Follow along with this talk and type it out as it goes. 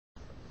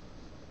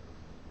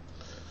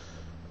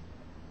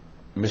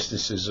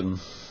Mysticism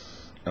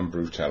and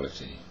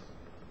Brutality.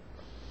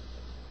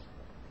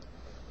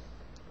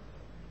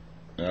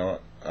 Now,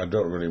 I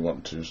don't really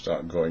want to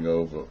start going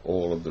over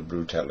all of the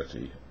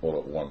brutality all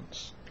at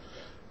once.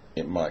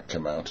 It might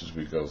come out as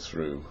we go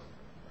through.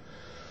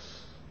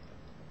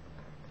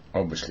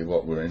 Obviously,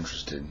 what we're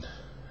interested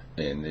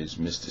in is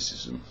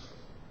mysticism.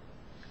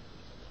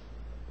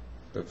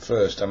 But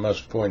first, I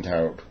must point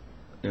out,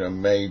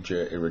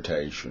 major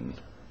irritation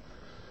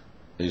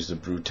is the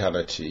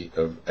brutality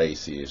of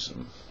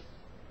atheism.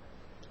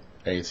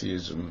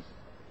 Atheism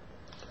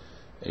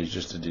is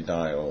just a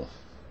denial,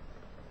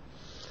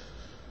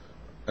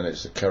 and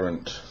it's the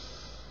current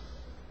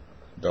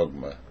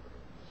dogma.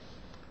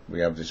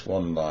 We have this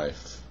one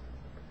life,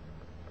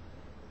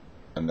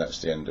 and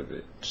that's the end of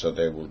it. So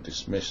they will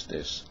dismiss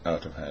this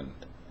out of hand.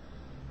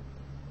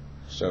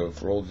 So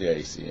for all the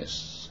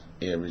atheists,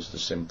 here is the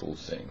simple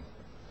thing.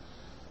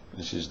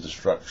 This is the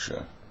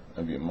structure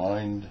of your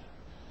mind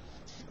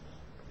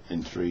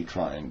in three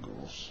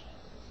triangles.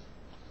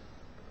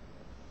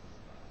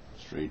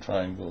 Three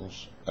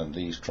triangles, and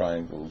these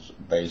triangles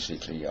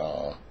basically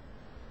are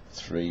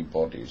three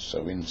bodies.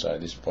 So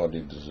inside this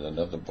body there's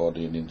another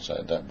body, and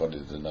inside that body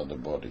there's another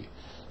body.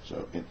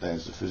 So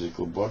there's the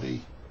physical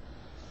body,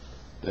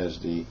 there's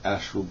the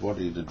astral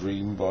body, the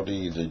dream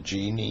body, the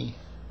genii,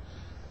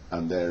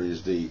 and there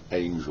is the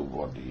angel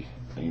body,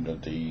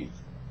 the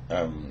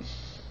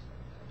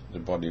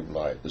body of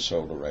light, the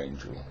solar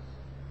angel.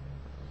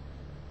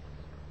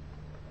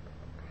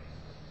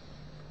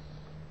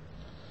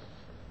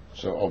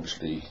 So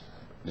obviously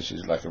this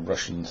is like a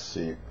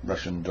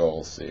Russian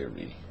doll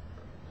theory,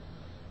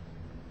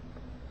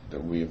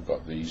 that we have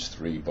got these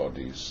three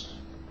bodies,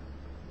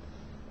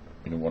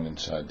 one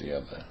inside the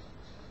other.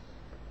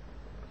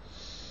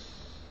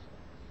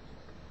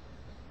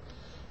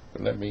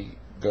 But let me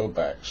go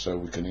back so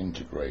we can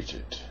integrate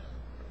it.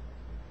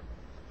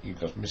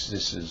 Because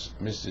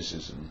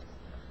mysticism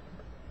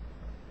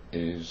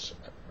is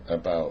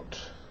about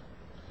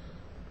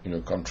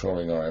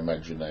controlling our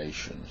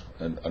imagination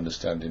and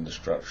understanding the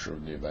structure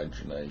of the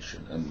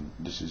imagination, and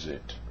this is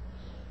it.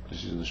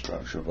 This is the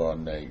structure of our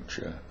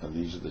nature, and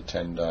these are the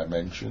 10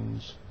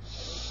 dimensions.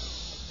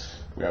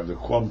 We have the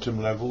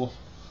quantum level,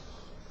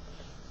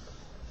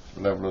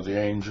 the level of the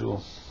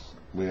angel.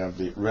 We have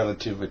the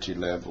relativity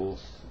level,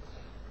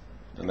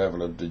 the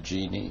level of the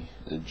genie,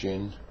 the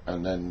jinn,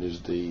 and then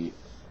there's the,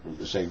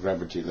 say,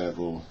 gravity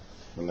level,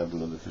 the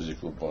level of the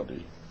physical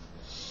body.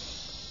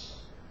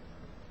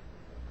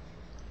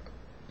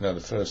 Now, the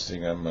first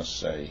thing I must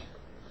say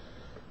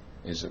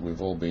is that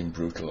we've all been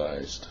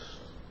brutalized.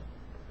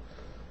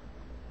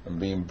 And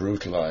being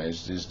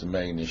brutalized is the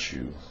main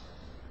issue.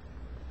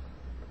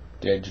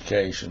 The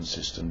education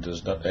system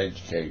does not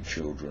educate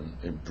children,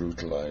 it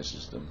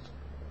brutalizes them.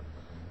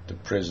 The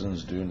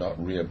prisons do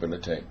not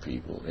rehabilitate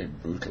people,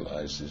 it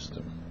brutalizes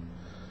them.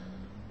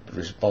 The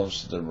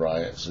response to the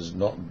riots has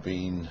not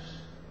been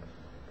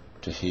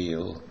to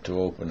heal, to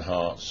open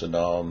hearts and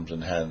arms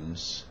and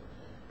hands.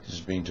 It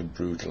has been to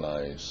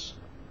brutalize,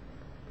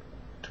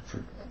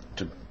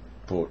 to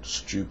put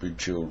stupid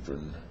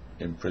children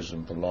in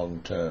prison for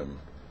long term,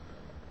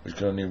 which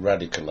can only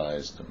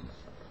radicalize them.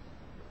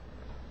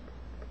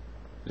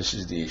 This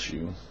is the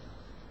issue.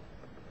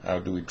 How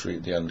do we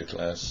treat the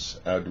underclass?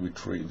 How do we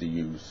treat the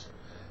youth?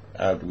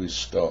 How do we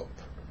stop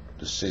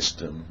the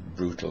system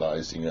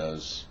brutalizing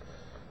us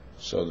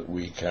so that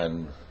we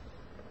can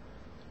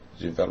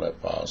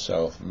develop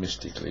ourselves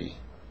mystically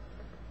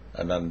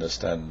and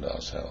understand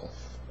ourselves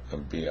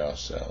and be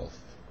ourselves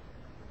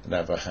and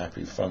have a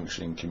happy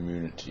functioning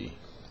community?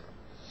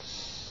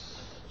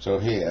 So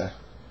here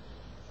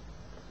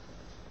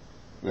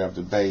we have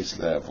the base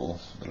level,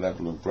 the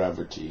level of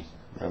gravity.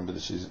 Remember,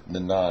 this is the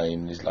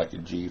 9 is like a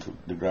G for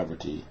the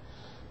gravity,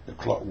 the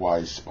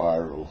clockwise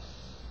spiral,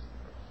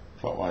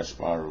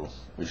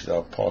 which is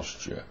our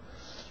posture,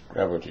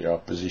 gravity, our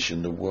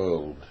position, the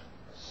world.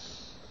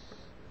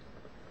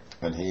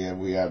 And here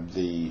we have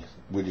the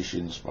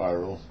Widdershins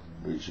spiral,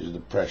 which is the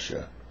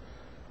pressure,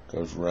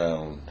 goes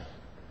round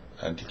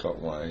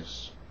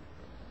anti-clockwise.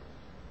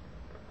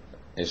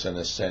 It's an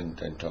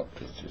ascent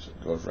entoptic.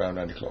 It goes round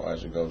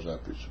anti-clockwise and goes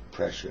up. It's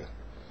pressure,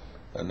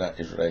 and that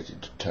is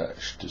related to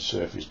touch, to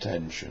surface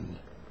tension,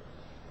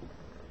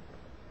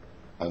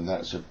 and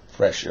that's a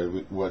pressure.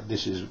 What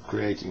this is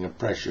creating a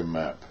pressure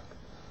map,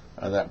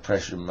 and that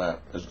pressure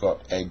map has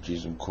got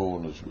edges and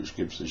corners which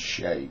gives us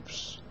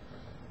shapes.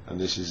 And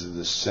this is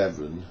the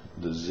 7,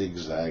 the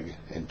zigzag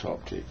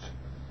entoptic,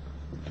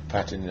 the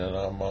pattern in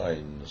our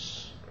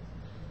minds.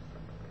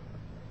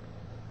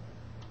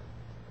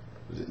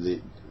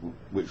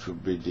 Which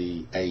would be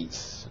the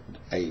eighth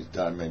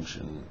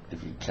dimension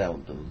if you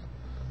count them,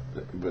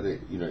 but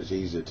it's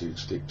easier to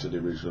stick to the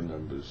original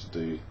numbers.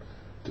 The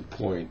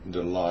point,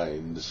 the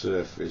line, the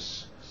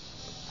surface,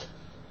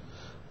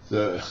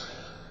 the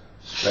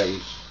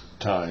space,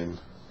 time,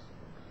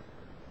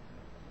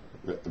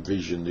 the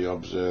vision, the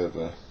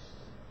observer,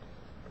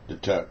 the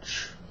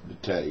touch, the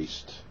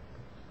taste,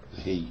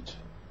 the heat,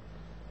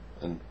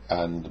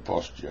 and the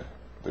posture.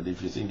 But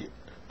if you think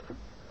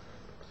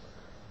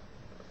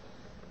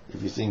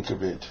if you think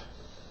of it,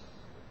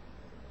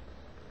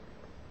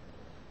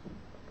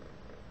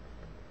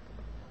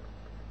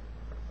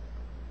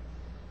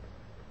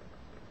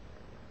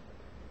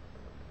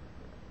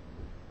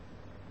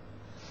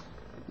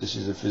 this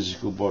is the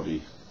physical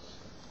body.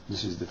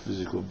 This is the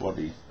physical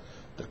body.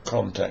 The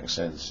contact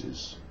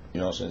senses,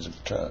 our sense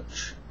of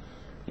touch,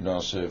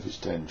 our surface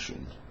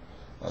tension,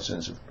 our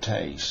sense of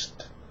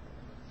taste,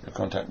 the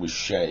contact with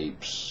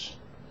shapes,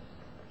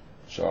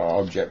 so our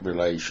object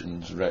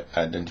relations,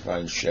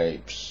 identifying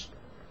shapes,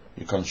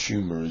 your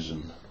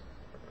consumerism,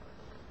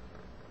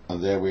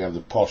 and there we have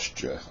the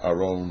posture,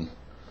 our own,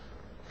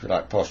 if you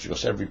like, posture,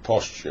 because every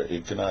posture,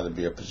 it can either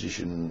be a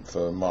position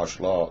for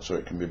martial arts or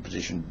it can be a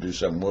position to do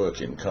some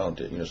work in,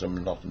 can't it? Some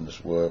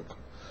monotonous work,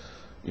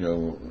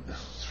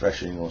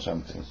 threshing or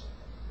something.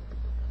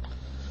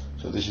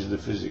 So this is the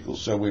physical.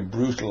 So we're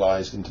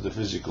brutalized into the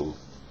physical.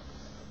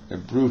 We're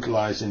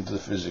brutalized into the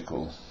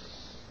physical,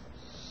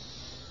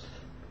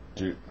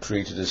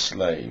 treated as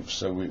slaves.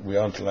 So we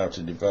aren't allowed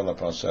to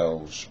develop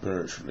ourselves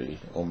spiritually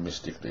or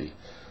mystically.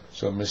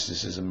 So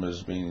mysticism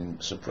has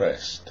been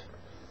suppressed.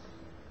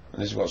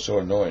 And this is what's so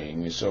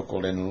annoying, is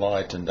so-called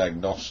enlightened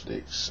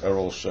agnostics are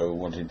also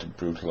wanting to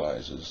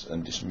brutalize us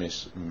and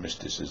dismiss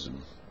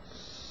mysticism.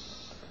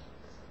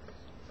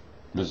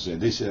 But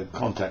these are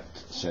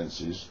contact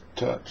senses,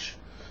 touch,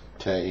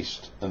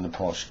 taste, and the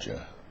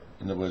posture.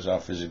 In other words,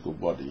 our physical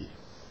body.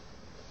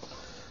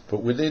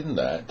 But within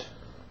that,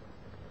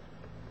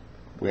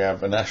 we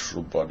have an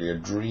astral body, a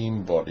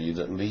dream body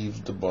that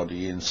leaves the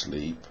body in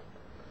sleep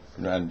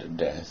and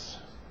death.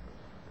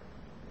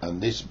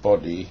 And this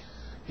body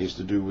is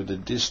to do with the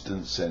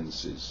distant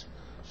senses,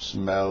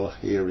 smell,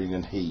 hearing,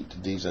 and heat.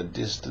 These are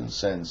distant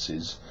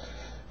senses.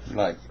 If you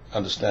like,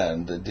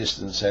 understand the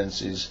distant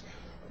senses,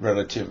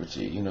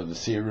 relativity, the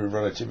theory of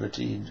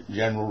relativity,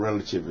 general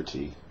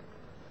relativity,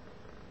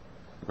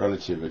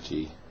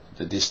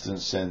 the distant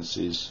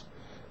senses,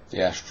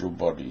 the astral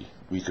body.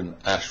 We can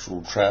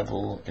astral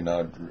travel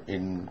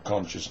in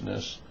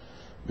consciousness,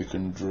 we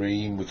can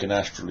dream, we can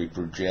astrally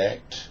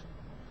project,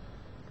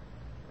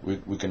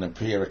 we can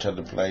appear at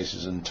other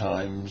places and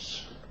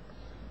times.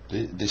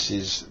 This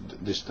is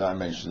this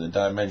dimension, the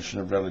dimension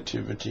of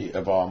relativity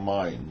of our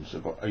minds,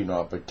 of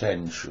our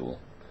potential,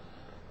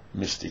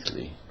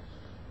 mystically.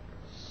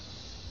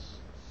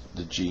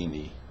 The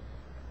genii,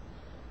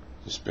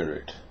 the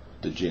spirit,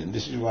 the jinn.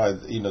 This is why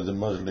the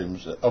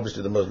Muslims,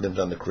 obviously the Muslims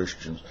and the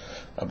Christians,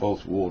 are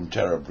both warned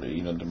terribly.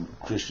 The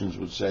Christians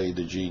would say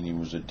the genie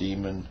was a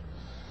demon,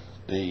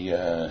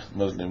 the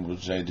Muslim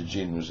would say the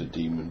jinn was a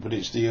demon. But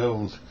it's your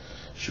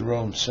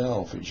own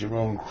self. It's your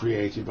own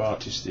creative,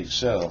 artistic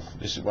self.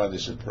 This is why they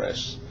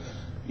suppress,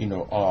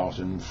 art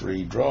and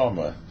free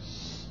drama,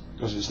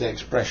 because it's the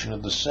expression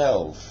of the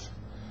self.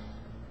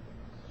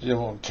 You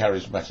don't want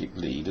charismatic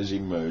leaders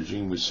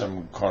emerging with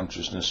some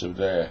consciousness of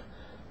their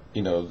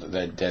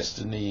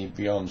destiny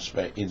beyond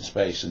in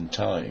space and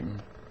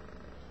time.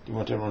 You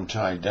want everyone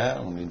tied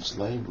down in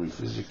slavery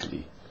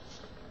physically.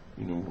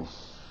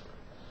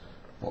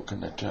 What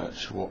can I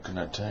touch? What can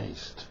I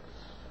taste?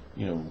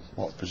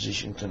 What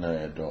position can I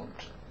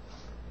adopt?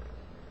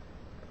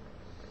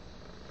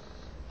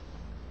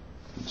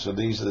 So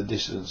these are the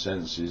distant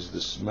senses.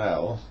 The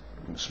smell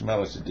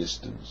at a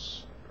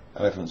distance.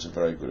 Elephants are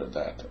very good at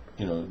that.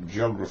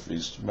 Geography,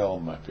 smell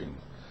mapping.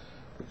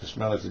 We can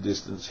smell at a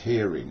distance.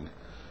 Hearing.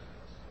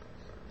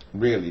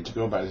 Really, to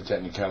go back to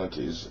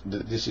technicalities,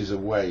 this is a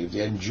wave.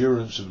 The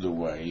endurance of the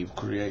wave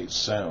creates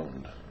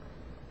sound.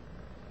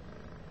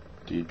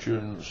 The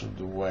endurance of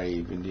the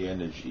wave in the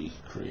energy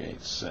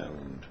creates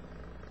sound.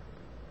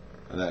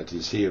 And that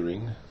is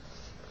hearing,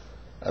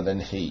 and then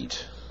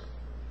heat.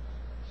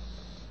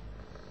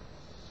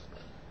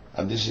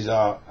 And this is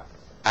our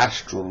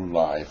astral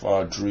life,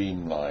 our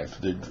dream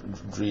life, the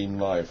dream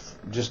life,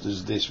 just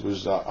as this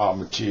was our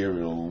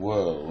material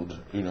world,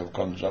 of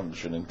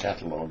consumption and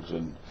catalogues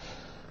and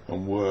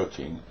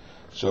working.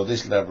 So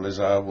this level is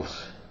our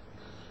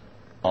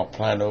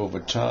plan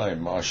over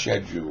time, our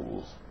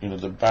schedule,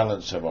 the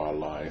balance of our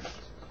life,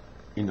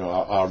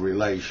 our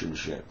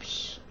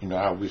relationships,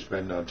 how we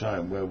spend our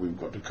time, where we've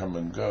got to come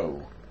and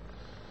go,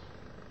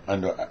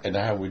 and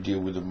how we deal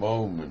with the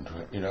moment,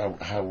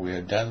 how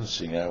we're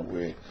dancing, how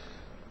we're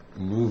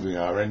moving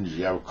our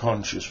energy, how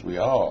conscious we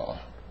are,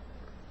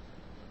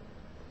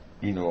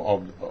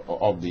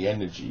 of the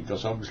energy,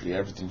 because obviously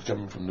everything's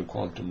coming from the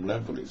quantum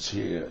level. It's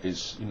here,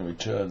 it's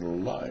eternal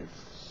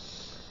life.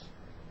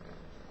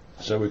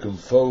 So we can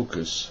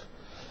focus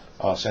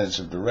our sense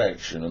of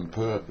direction and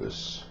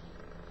purpose.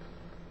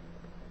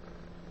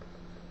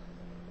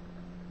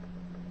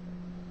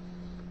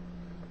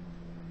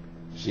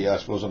 See, I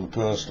suppose on a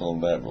personal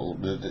level,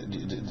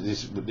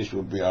 this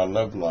would be our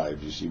love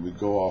lives. You see, we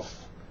go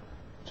off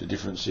to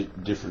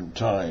different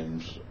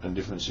times and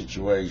different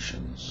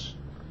situations.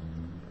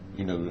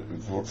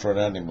 For an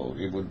animal,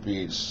 it would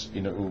be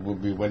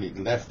when it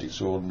left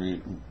its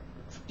ordinary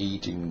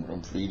eating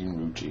and feeding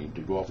routine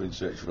to go off in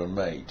search of a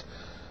mate,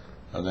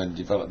 and then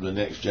develop the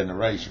next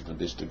generation for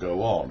this to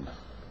go on.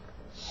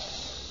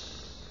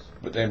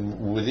 But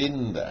then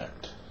within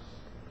that,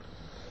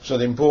 so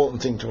the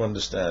important thing to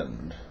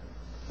understand,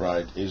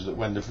 right, is that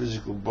when the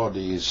physical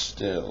body is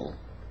still,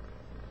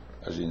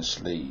 as in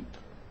sleep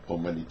or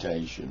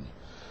meditation,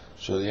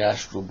 so the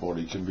astral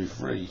body can be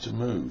free to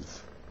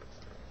move.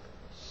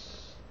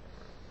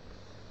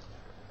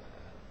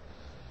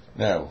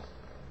 Now,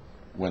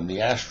 when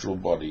the astral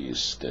body is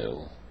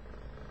still,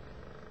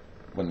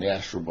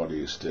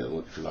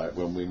 if you like,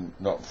 when we're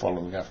not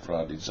following after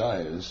our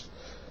desires,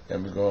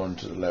 then we go on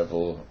to the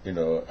level,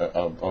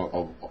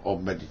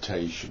 of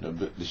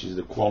meditation. This is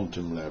the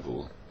quantum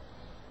level.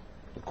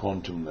 The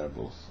quantum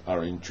level,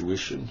 our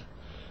intuition,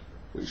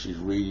 which is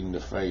reading the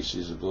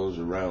faces of those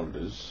around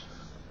us,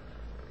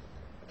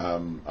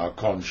 our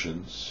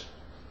conscience,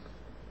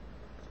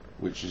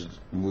 which is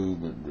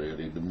movement,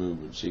 really, the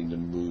movement, seeing the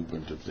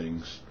movement of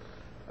things,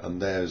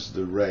 and there's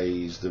the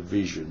rays, the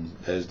vision,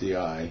 there's the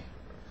eye,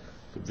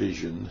 the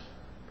vision,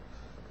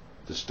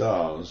 the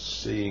stars,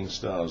 seeing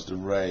stars, the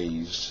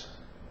rays.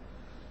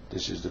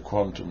 This is the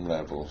quantum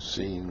level,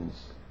 seeing,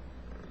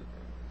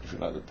 if you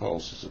like, the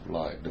pulses of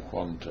light, the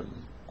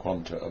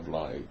quanta of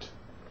light,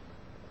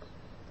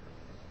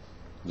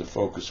 the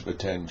focus of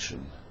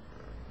attention.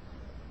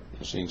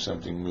 You're seeing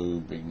something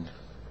moving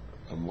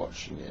and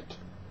watching it.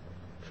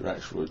 Your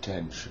actual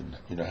attention,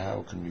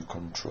 how can you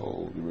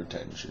control your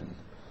attention?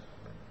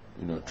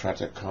 Try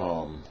to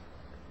calm,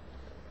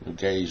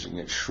 gazing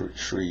at Sri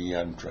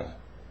Yantra,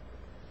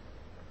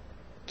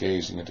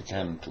 gazing at a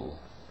candle.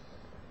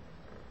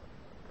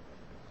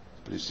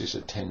 But it's this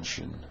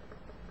attention,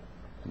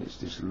 and it's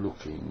this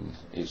looking,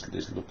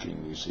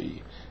 you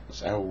see,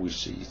 it's how we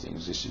see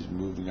things. This is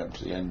moving up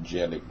to the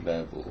angelic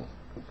level,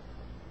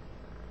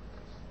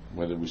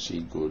 whether we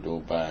see good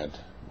or bad,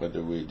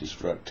 whether we're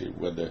destructive,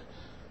 whether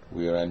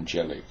we are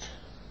angelic,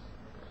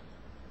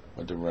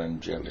 whether we're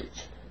angelic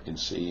in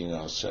seeing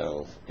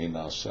ourselves, in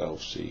our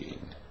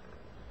self-seeing.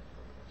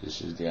 This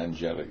is the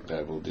angelic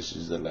level. This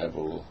is the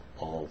level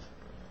of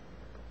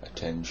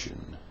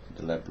attention,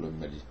 the level of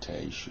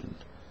meditation,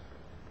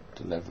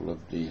 the level of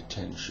the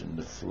attention,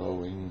 the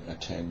flowing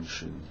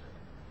attention.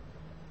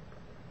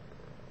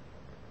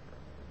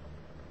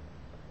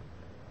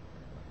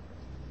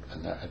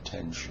 And that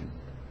attention,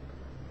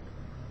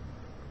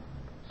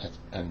 that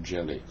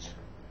angelic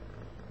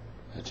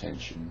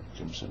attention,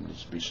 can suddenly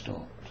be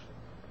stopped.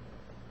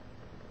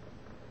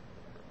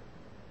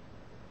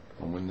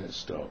 And when it's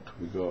stopped,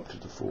 we go up to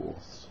the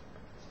fourth,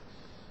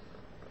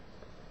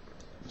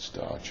 the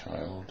star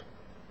child,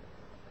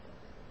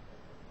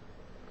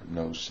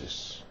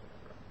 gnosis,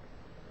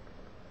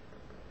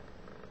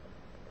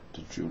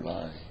 the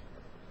julai,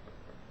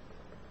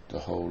 the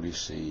holy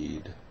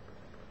seed,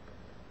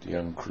 the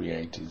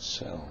uncreated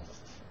self,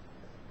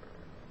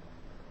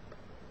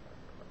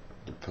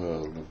 the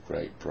pearl of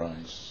great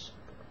price,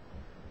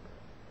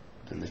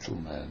 the little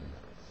man,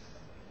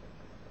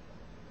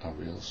 our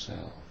real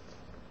self,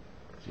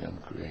 the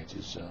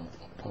uncreated self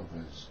above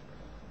us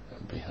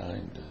and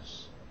behind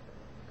us.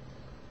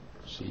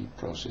 See,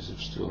 process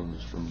of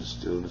stillness. From the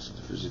stillness of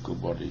the physical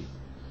body,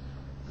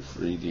 we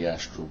free the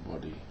astral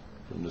body.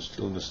 From the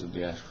stillness of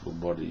the astral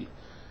body,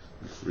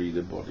 we free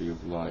the body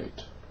of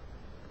light.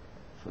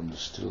 From the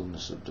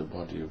stillness of the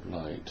body of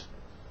light,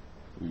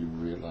 we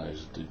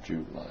realize the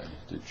julai,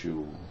 the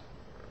jewel,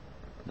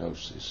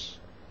 gnosis,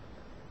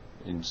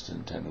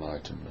 instant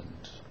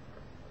enlightenment.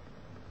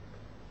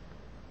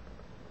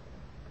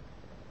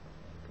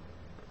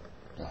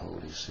 The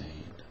holy seed.